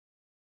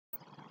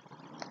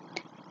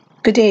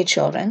Good day,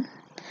 children.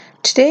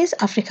 Today's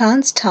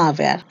Afrikaans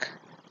taalwerk,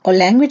 or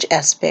language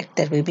aspect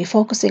that we'll be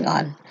focusing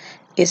on,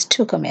 is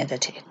Toekomende.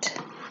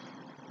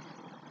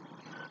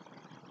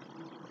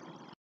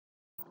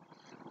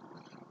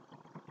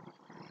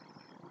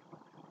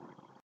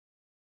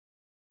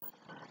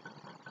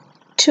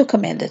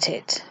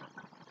 Toekomende.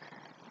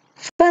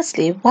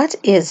 Firstly, what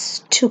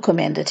is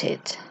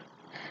Toekomende?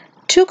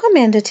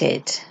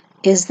 Toekomende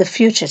is the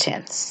future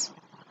tense.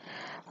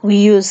 We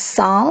use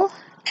sal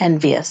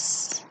and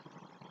wees.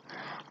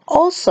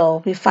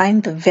 Also, we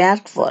find the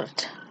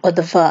werkwoord, or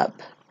the verb,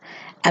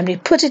 and we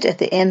put it at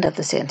the end of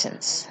the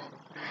sentence.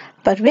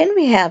 But when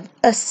we have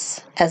is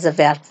as a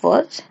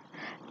werkwoord,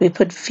 we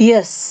put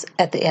wees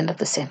at the end of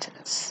the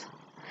sentence.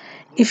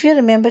 If you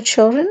remember,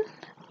 children,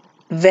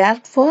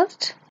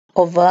 werkwoord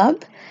or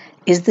verb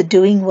is the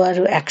doing word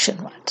or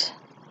action word.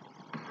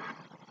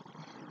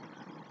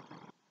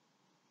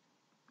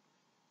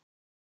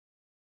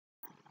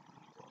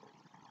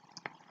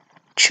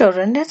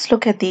 Children, let's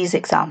look at these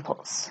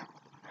examples.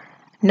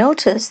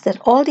 Notice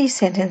that all these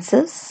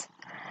sentences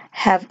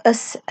have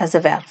is as a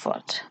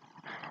werkwoord.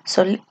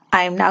 So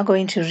I'm now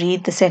going to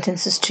read the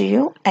sentences to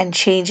you and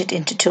change it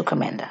into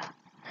Toekomende.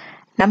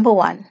 Number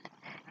 1.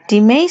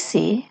 Die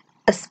meisie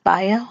is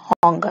baie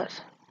honger.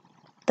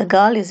 The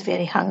girl is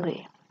very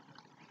hungry.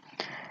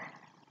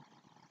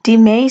 Die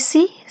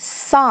meisie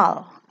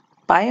sal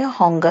baie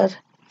honger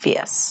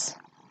wees.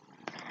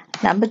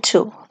 Number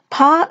 2.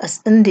 Pa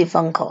is in die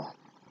winkel.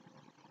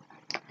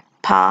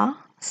 Pa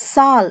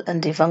sal in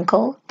die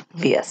winkel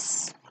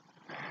wees.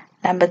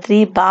 Number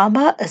 3.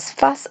 Baba is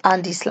vas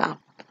aan die slaap.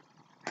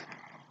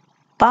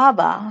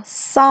 Baba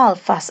sal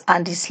vas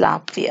aan die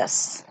slaap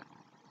wees.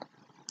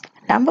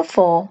 Number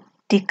 4.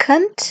 Die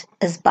kind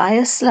is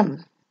baie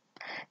slim.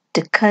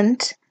 Die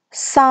kind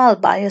sal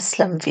baie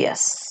slim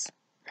wees.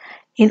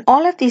 In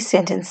all of these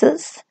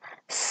sentences,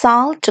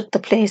 sal took the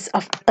place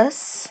of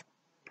is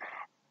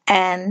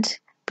and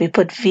we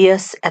put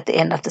wees at the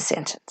end of the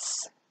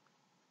sentence.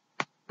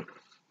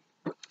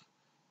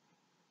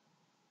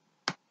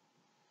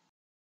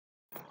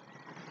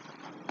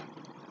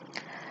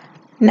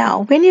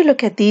 Now, when you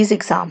look at these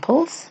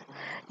examples,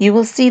 you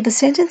will see the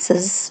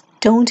sentences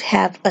don't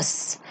have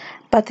is,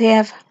 but they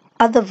have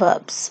other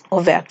verbs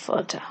or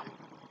werkwoorde.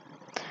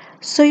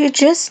 So you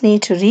just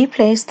need to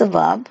replace the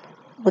verb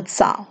with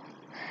sal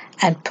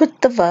and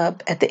put the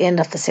verb at the end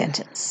of the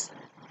sentence.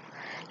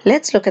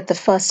 Let's look at the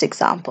first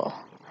example.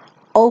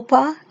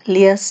 Opa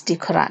lees die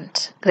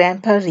koerant.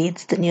 Grandpa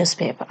reads the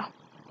newspaper.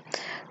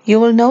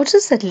 You will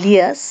notice that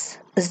lees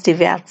is the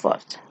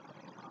werkwoord.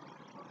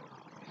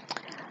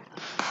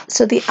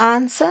 So the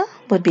answer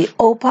would be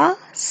Opa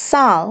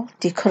sal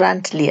die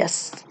koerant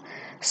lees.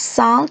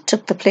 Sal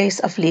took the place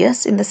of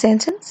lees in the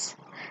sentence,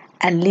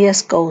 and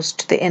lees goes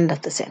to the end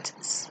of the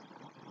sentence.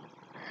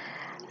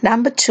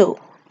 Number 2.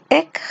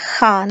 Ek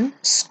gaan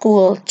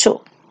skool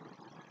toe.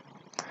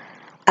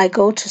 I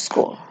go to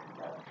school.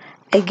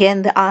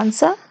 Again, the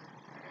answer.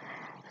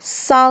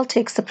 Sal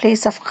takes the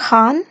place of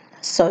gaan,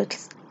 so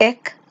it's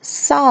ek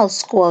sal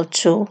skool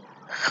toe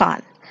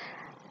gaan.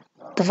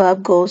 The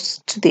verb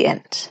goes to the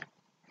end.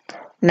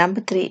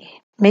 Number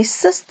 3. My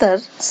sister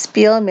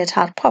speel met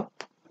haar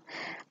pop.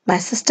 My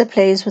sister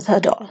plays with her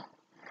doll.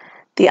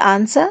 The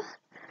answer.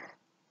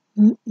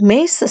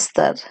 My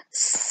sister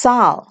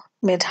sal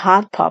met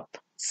haar pop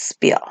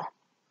speel.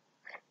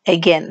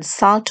 Again,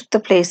 sal took the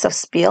place of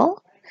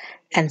speel,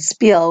 and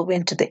speel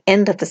went to the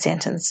end of the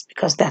sentence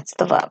because that's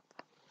the verb.